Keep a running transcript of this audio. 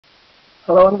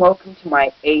Hello and welcome to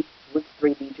my 8th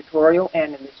Blitz3D tutorial,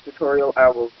 and in this tutorial I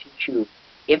will teach you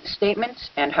if statements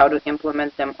and how to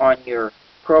implement them on your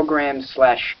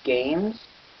programs/games.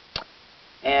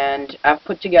 And I've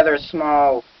put together a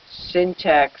small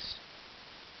syntax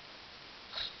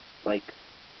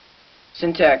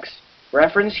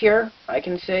reference here, I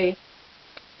can say,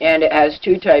 and it has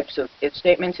two types of if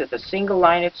statements. It's a single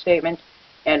line if statement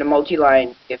and a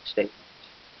multi-line if statement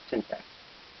syntax.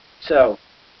 So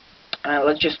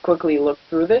let's just quickly look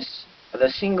through this. The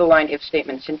single line if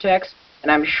statement syntax,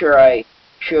 and I'm sure I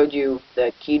showed you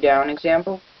the KeyDown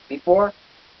example before.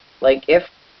 Like, if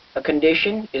a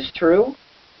condition is true,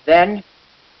 then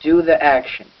do the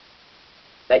action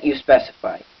that you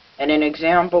specify. And an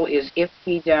example is if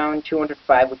KeyDown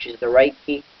 205, which is the right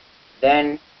key,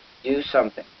 then do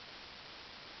something.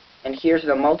 And here's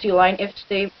the multi-line if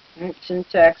statement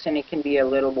syntax, and it can be a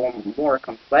little more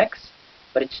complex,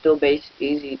 but it's still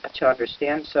easy to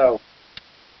understand. So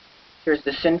here's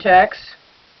the syntax.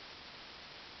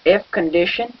 If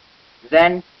condition,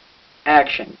 then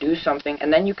action, do something,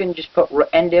 and then you can just put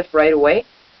EndiF right away.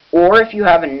 Or if you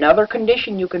have another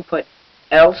condition, you can put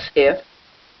else if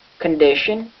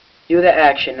condition, do the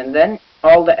action, and then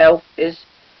all the else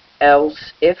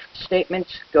if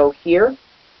statements go here.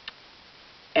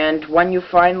 And when you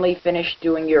finally finish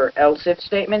doing your else if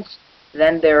statements,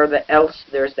 then there's the else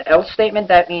statement.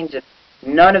 That means if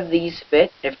none of these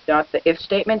fit, if not the if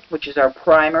statement, which is our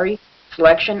primary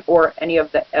selection, or any of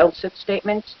the else if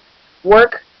statements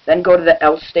work, then go to the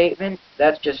else statement.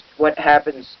 That's just what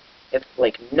happens if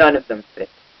none of them fit.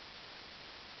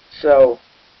 So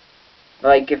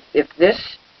if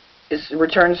this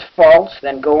returns false,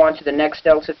 then go on to the next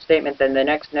else if statement, then the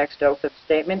next else if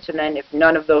statements, and then if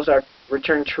none of those are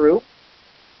returned true,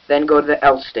 then go to the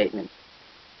else statement.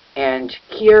 And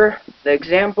here the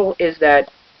example is that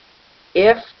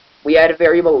if we add a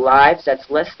variable lives that's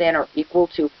less than or equal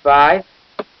to 5,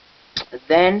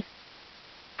 then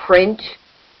print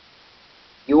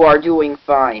you are doing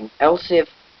fine. Else if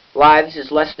lives is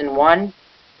less than 1,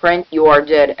 print you are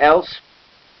dead. Else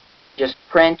just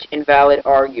print invalid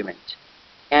argument.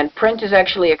 And print is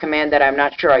actually a command that I'm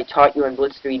not sure I taught you in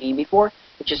Blitz3D before.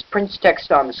 It just prints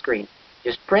text on the screen.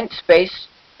 Just print space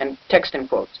and text in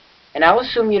quotes. And I'll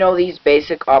assume you know these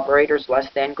basic operators: less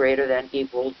than, greater than,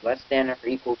 equals, less than or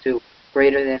equal to,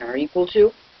 greater than or equal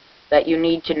to, that you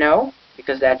need to know,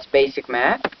 because that's basic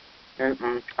math.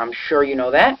 I'm sure you know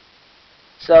that.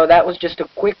 So that was just a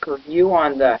quick review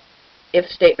on the if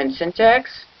statement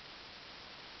syntax.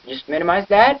 Just minimize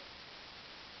that.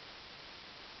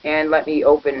 And let me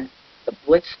open the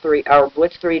our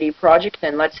Blitz3D project,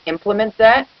 and let's implement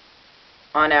that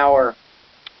on our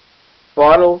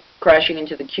bottle crashing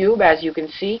into the cube. As you can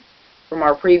see from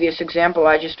our previous example,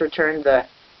 I just returned the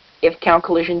if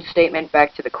CountCollisions statement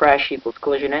back to the crash equals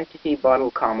CollisionEntity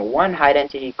bottle, comma 1,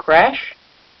 HideEntity crash.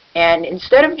 And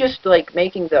instead of just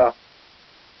making the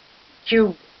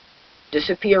cube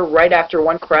disappear right after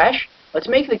one crash, let's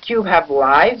make the cube have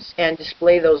lives and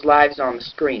display those lives on the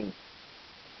screen.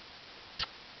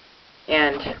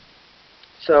 And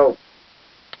so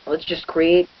let's just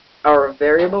create our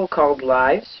variable called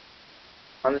lives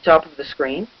on the top of the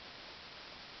screen.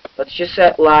 Let's just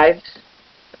set lives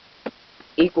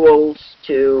equals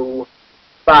to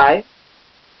 5.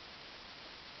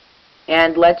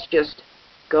 And let's just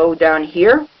go down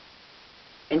here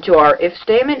into our if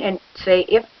statement and say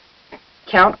if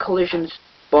CountCollisions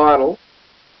bottle,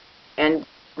 and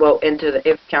into the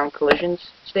if CountCollisions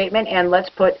statement, and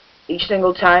let's put each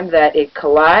single time that it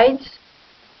collides,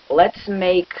 let's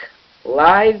make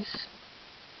lives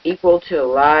equal to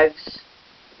lives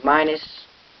minus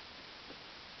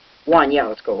 1. Yeah,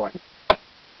 let's go 1.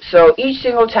 So each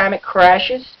single time it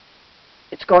crashes,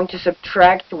 it's going to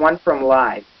subtract 1 from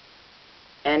live.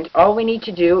 And all we need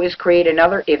to do is create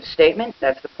another if statement.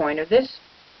 That's the point of this.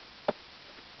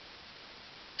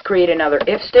 Let's create another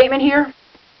if statement here.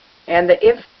 And the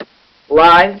if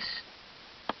lives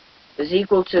is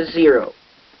equal to 0.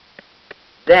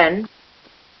 Then,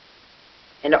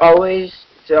 and it's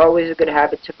always a good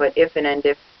habit to put if and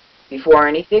EndiF before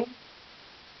anything,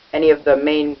 any of the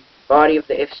main body of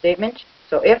the if statement.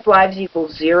 So if lives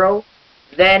equals 0,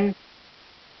 then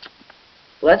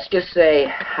let's just say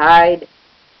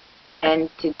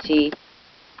HideEntity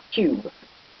cube.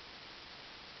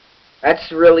 That's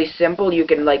really simple. You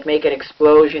can make an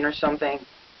explosion or something.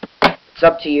 It's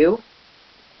up to you.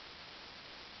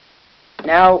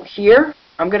 Now here,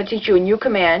 I'm going to teach you a new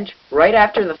command right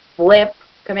after the flip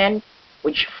command,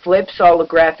 which flips all the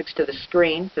graphics to the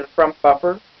screen, to the front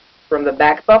buffer, from the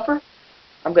back buffer.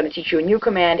 I'm going to teach you a new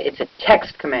command. It's a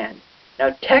text command.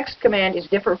 Now, text command is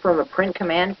different from a print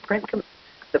command.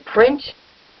 The print,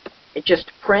 it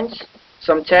just prints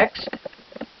some text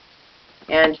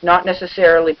and not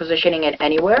necessarily positioning it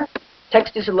anywhere.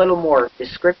 Text is a little more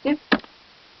descriptive.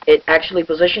 It actually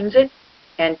positions it,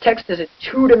 and text is a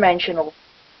two-dimensional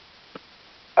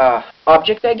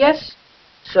object, I guess.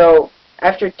 So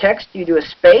after text, you do a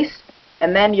space,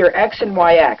 and then your X and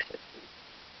Y axis.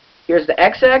 Here's the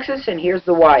X-axis, and here's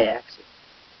the Y-axis.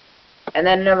 And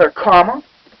then another comma,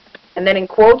 and then in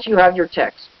quotes, you have your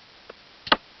text.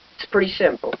 It's pretty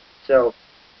simple. So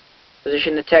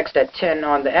position the text at 10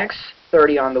 on the X,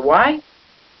 30 on the Y.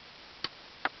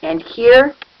 And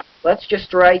here, let's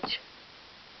just write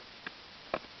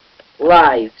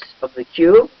lives of the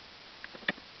cube.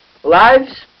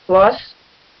 Lives plus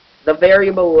the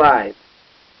variable live.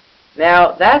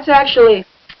 Now, that's actually,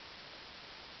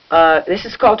 this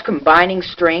is called combining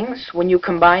strings. When you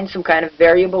combine some kind of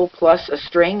variable plus a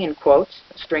string in quotes,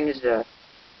 a string is a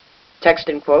text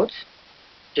in quotes,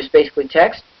 just basically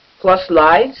text, plus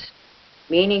lives,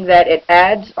 meaning that it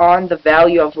adds on the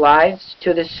value of lives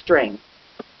to this string.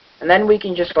 And then we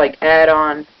can just like add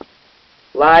on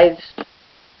lives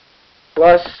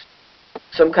plus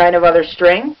some kind of other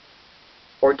string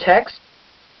or text,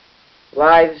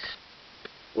 lives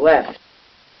left.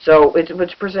 So it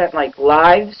would present like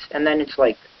lives, and then it's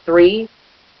like 3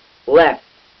 left.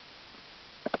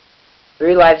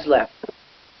 3 lives left.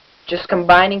 Just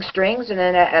combining strings, and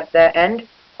then at the end,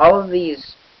 all of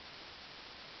these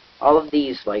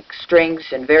like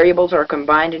strings and variables are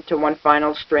combined into one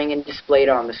final string and displayed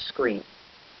on the screen.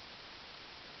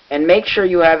 And make sure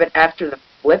you have it after the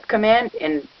flip command,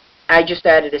 and I just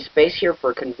added a space here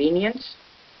for convenience,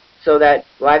 so that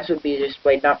lives would be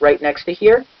displayed not right next to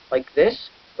here, like this.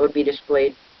 It would be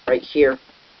displayed right here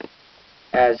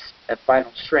as a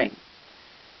final string.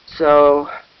 So,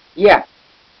 yeah.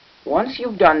 Once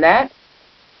you've done that,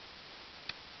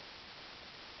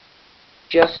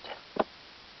 just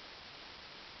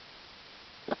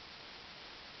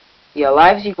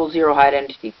lives equals 0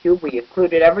 HideEntity cube. We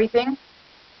included everything.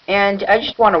 And I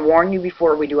just want to warn you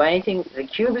before we do anything, the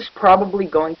cube is probably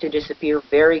going to disappear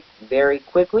very, very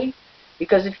quickly.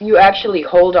 Because if you actually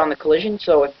hold on the collision,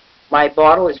 so if my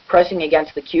bottle is pressing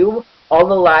against the cube, all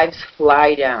the lives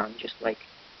fly down, just like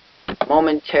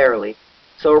momentarily.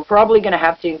 So we're probably going to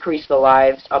have to increase the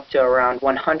lives up to around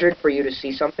 100 for you to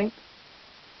see something.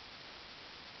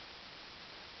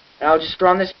 And I'll just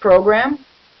run this program.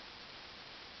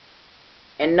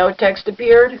 And no text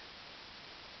appeared.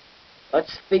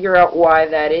 Let's figure out why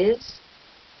that is.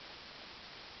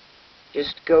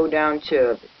 Just go down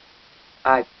to,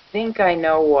 I think I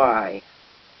know why.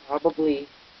 Probably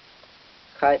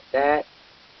cut that.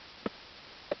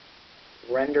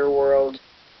 Render world.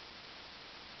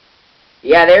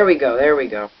 Yeah, there we go, there we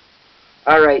go.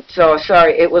 Alright, so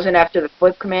sorry, it wasn't after the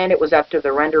flip command, it was after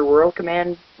the render world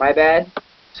command. My bad.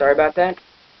 Sorry about that.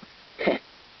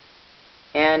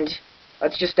 And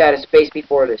let's just add a space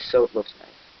before this so it looks nice.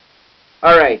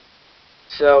 Alright,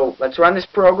 so let's run this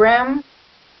program.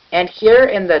 And here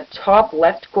in the top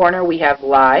left corner we have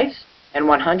lives and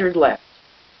 100 left.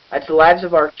 That's the lives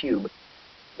of our cube.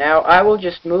 Now I will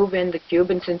just move in the cube,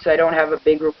 and since I don't have a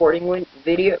big recording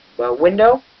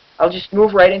window, I'll just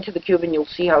move right into the cube and you'll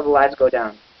see how the lives go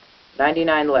down.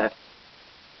 99 left.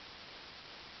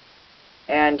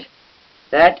 And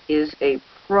that is a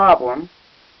problem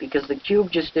because the cube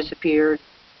just disappeared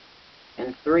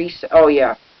in 3 oh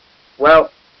yeah.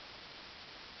 Well,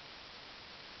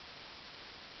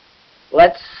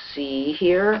 let's see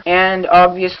here. And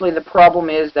obviously the problem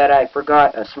is that I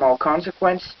forgot a small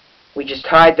consequence. We just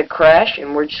hide the crash,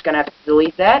 and we're just going to have to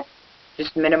delete that.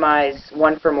 Just minimize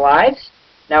 1 from lives.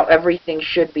 Now everything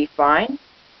should be fine.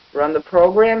 Run the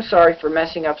program. Sorry for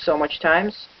messing up so much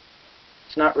times.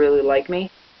 It's not really like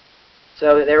me.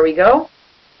 So there we go.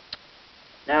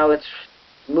 Now let's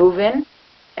move in,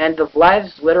 and the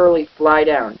lives literally fly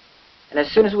down. And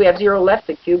as soon as we have 0 left,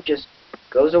 the cube just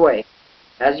goes away,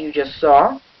 as you just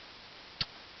saw.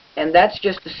 And that's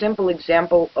just a simple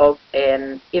example of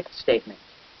an if statement.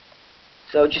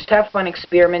 So just have fun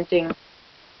experimenting,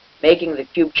 making the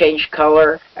cube change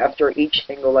color after each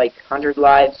single 100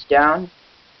 lives down.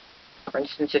 For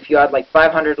instance, if you had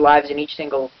 500 lives and each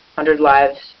single 100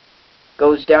 lives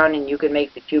goes down, and you can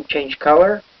make the cube change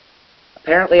color.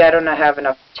 Apparently I don't have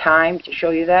enough time to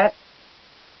show you that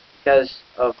because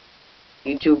of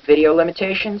YouTube video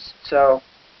limitations. So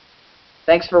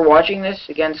thanks for watching this.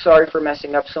 Again, sorry for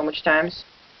messing up so much times.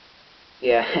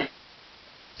 Yeah.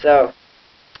 So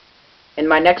in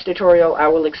my next tutorial, I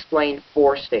will explain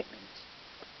 4 statements.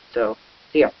 So,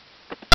 see ya.